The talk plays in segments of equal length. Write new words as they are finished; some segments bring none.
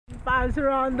fans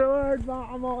around the world, mga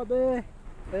kamote.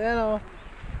 Ayan o.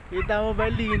 Kita mo ba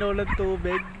yung linaw ng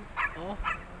tubig? Oh.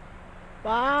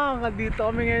 Pang, dito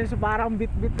kami ngayon sa parang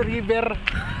Bitbit River.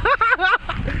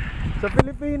 Sa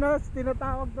Pilipinas,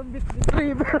 tinatawag ng Bitbit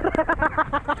River.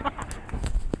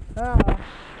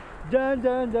 Diyan.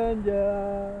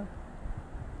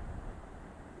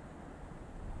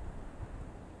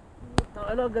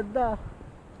 Ano, ganda.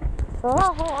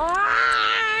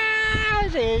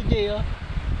 Si AJ, oh.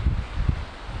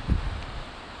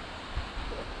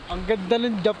 Ang ganda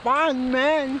ng Japan,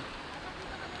 man.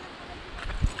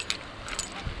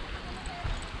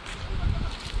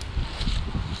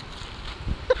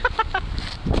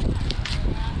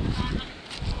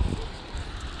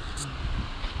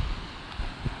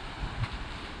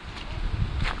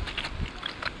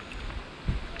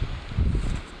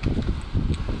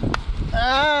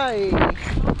 Ay!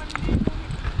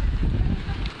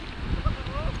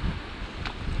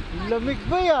 Lamig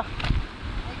ba ya?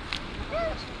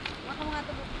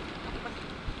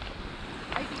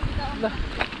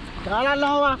 Naalala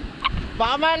ko ba?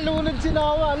 Baka malunod si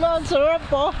Noah. Ang sarap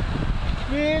po.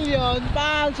 Million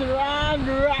pounds around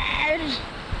the range.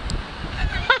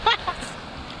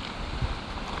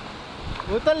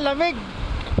 Butang lamig.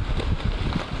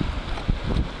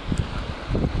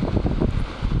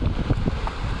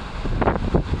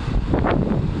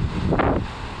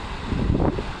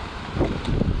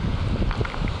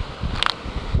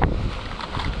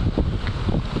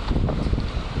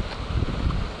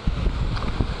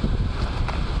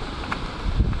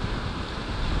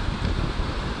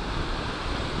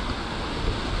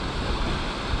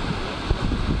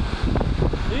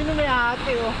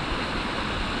 Ate, oh.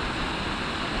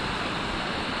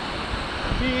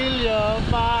 Bilyo,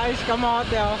 mais,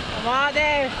 kamote, oh.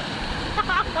 Kamote!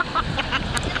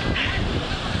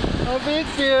 Oh,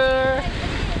 picture!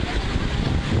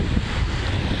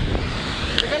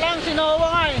 Teka lang, sinowa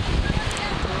nga eh.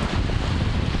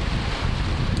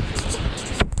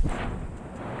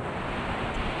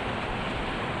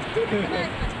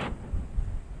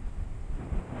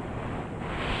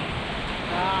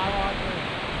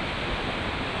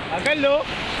 Agalo.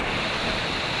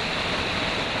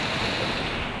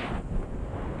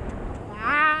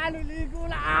 Liligo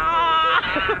na.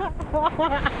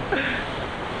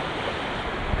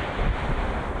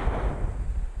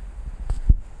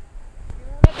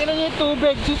 Tingnan niyo yung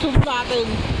tubig, susum natin.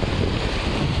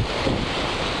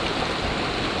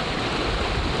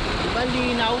 Diba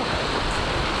linaw?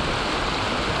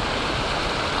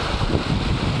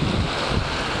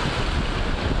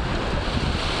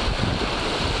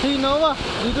 Hey Noah,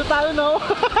 dito tayo Noah.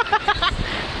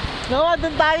 Noah,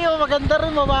 dun tayo, maganda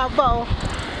rin, mababa oh.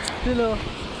 Sino?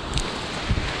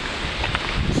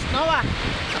 Noah.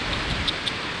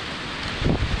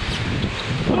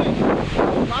 Uy,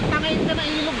 matangayin ka na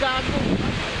ilog, gago.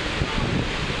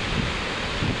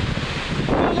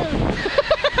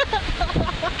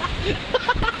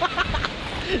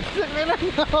 Sabi na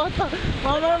Noah,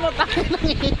 mamaya matangayin ng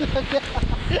ilog.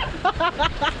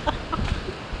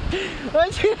 Ay,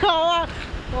 sinawa!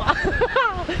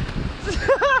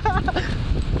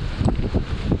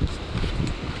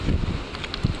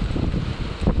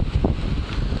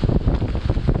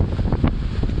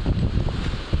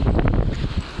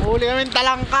 Huli kami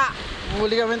talangka.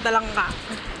 Huli kami talangka.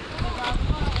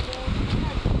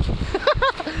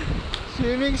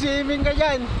 Swimming ka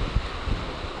dyan.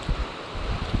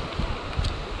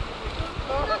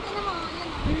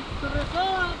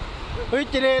 Uy,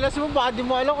 chinelas mo, baka di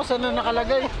mo alam kung saan na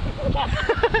nakalagay.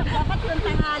 Dapat yung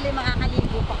tanghali,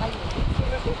 makakaligo pa kayo.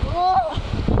 Oh!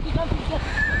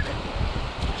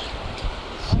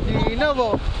 Sino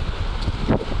mo?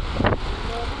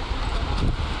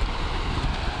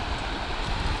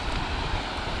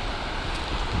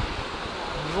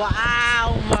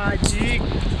 Wow, magic!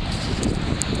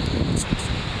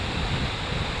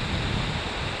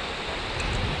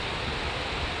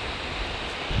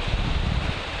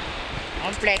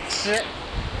 Complex.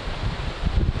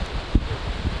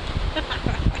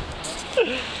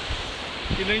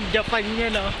 Yun yung Japan niya,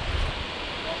 no?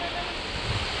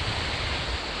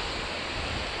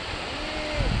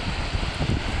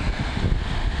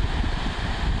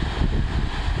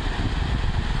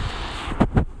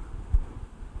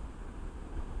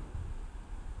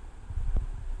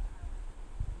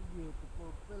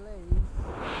 Beautiful place.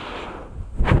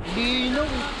 Lino.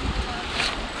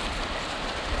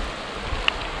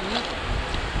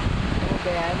 Ano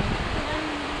ba yan?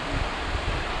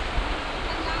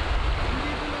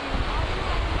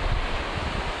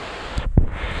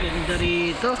 Ganda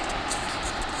rito.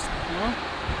 No?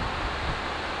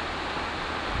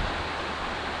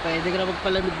 Pwede ka na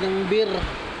magpalamig ng beer.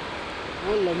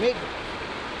 Oh, lamig.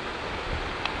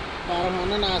 Parang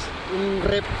ano na, yung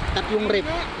rep, tatlong rep.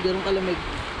 Ganun kalamig.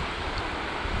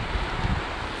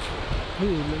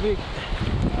 Uy, lamig.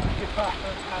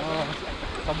 Oh,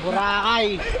 sa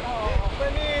Boracay.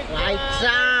 Right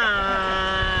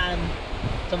saan?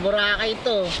 Sa Boracay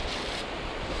ito.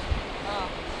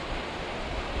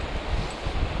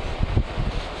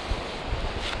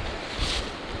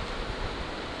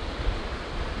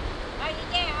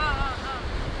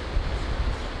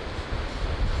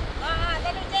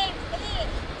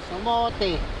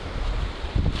 Kamote.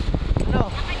 Ano?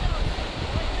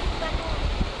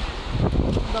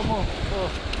 Damo. Oh.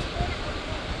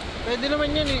 Pwede naman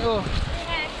yun eh. Oh.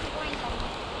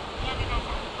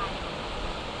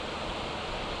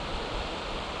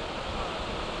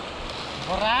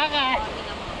 Boracay.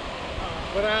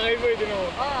 Boracay boy, din mo.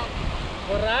 Oh.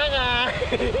 Boracay.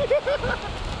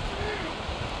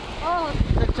 Oh.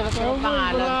 Tagsulat ng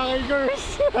pangalan. Boracay girls.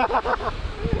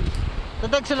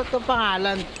 Tagsulat ng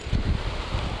pangalan.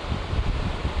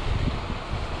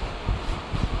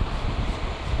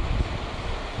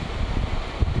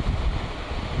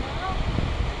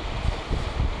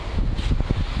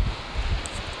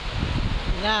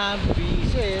 Na,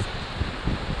 bisit.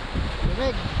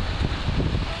 Lamig.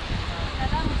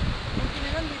 Buti na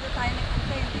lang dito tayo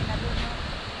nagpunta, hindi na doon.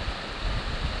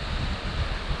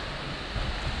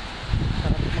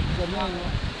 Sarap mag-ganyan, no?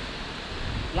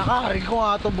 Lakarin ko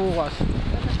nga ito bukas.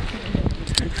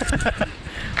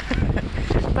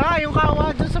 Yung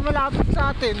Kawa dyan sa malapit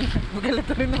sa atin.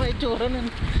 Magalito rin naman itsura nun.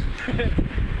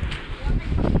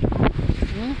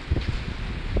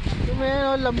 Yung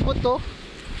lambot to.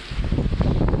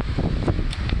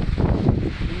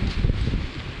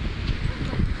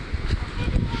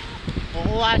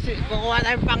 Kukuha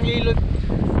tayong pangilod.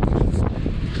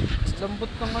 Lambot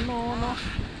ng ano, no?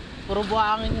 Puro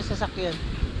buhangin yung sasakyan.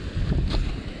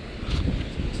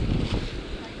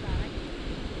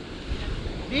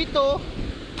 Dito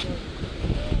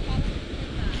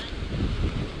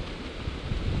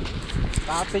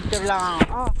pa-picture lang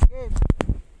ako. Oh, game.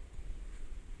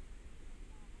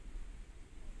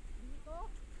 Dito?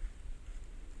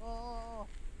 Oo.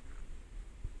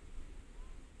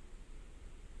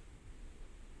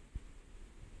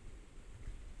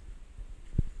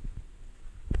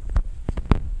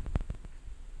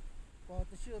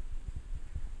 Photoshoot.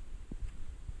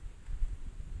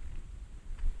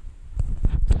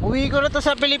 Uwi ko na to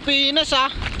sa Pilipinas ah.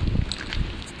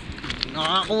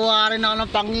 Nakakuha rin ako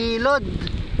ng pangilod.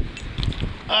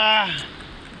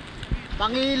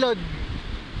 Pangilod.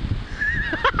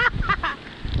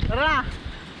 Tara.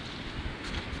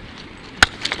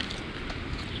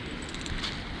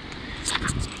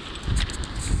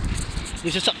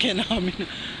 Yung sasakyan namin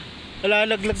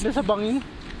lalaglag na sa bangin.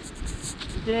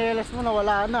 Chinelas mo na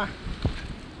wala na.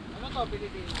 Ano to,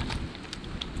 Pilipinas?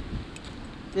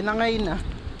 Tinangay na.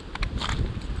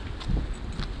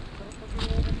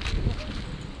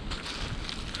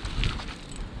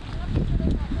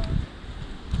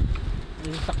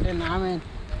 Yung sakyan namin.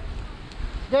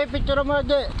 Jay, picture mo,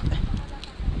 Jay.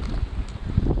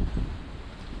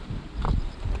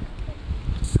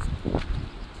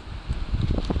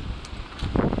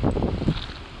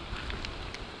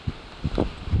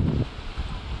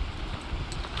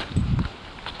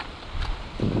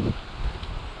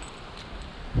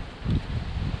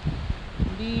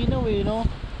 Hindi na eh, no?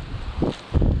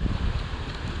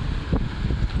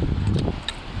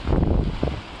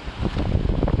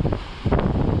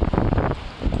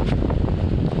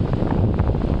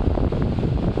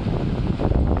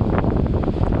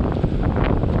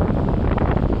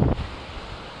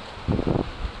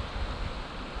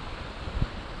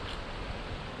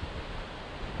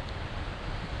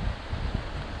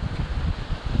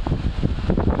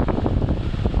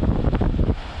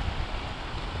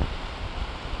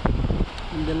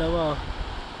 Dalawa.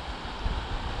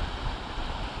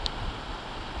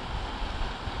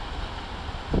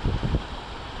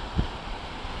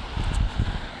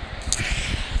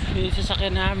 Yung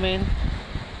sasakyan namin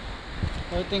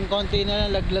konting-konti na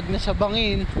lang, laglag na sa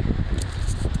bangin.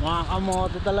 Mga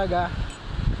kamote talaga.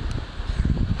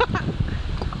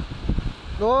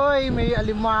 Uy, may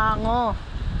alimango.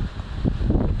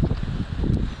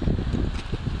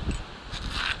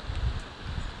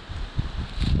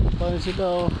 Paano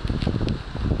sila oh?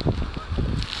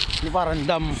 Hindi parang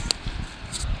dam.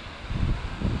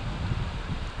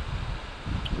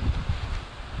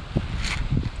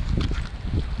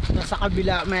 Sa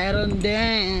kabila meron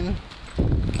din.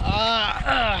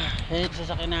 Ito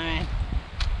sasakyan namin.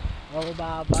 Okay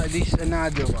ba? This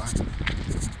another one.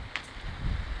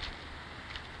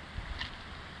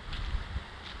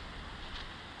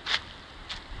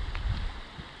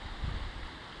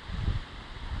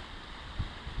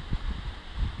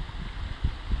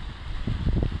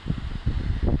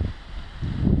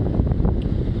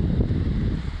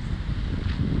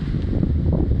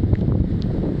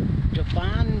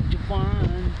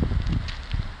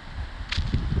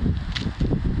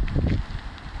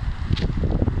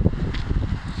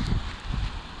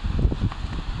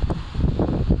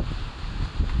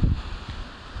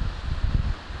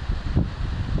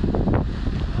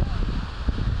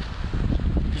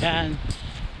 Yan.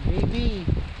 Baby.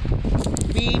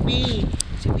 Baby.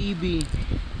 Si Bibi.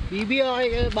 Bibi, okay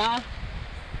ka ba?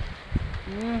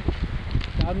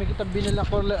 Dami kita binala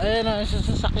ko. Ayan o, sa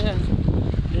sasakyan.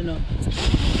 Ayan o.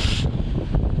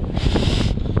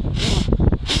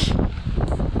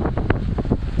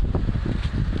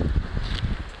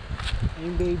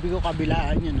 Yung baby ko,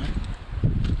 kabilaan yun o.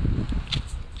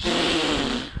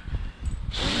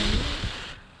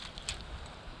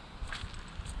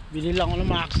 Binila ko ng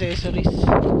mga accessories.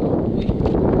 Uy,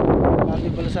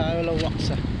 pati pala sa walang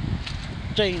wax ah.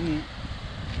 Chain yung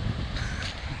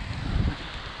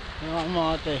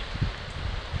kamote.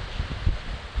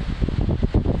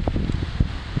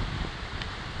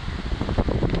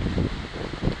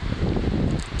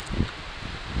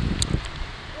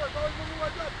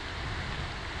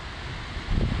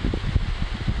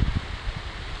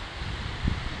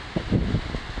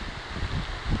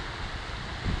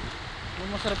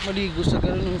 Masarap maligo sa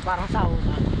ganun, parang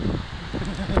sauna.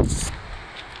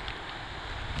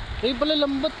 Eh pala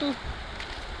lambat to.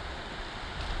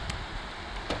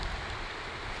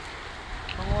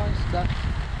 Ang isda.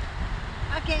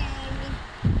 Okay.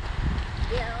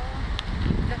 Yo.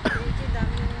 Kasi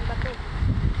daming bato.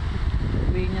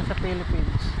 Uwi niya sa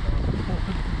Philippines.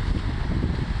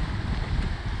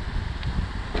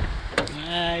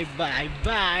 Ay, bye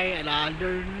bye.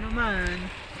 Another naman.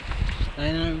 Tayo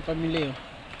na ng pamilya oh.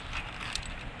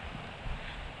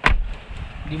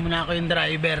 Hindi mo na ako yung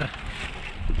driver.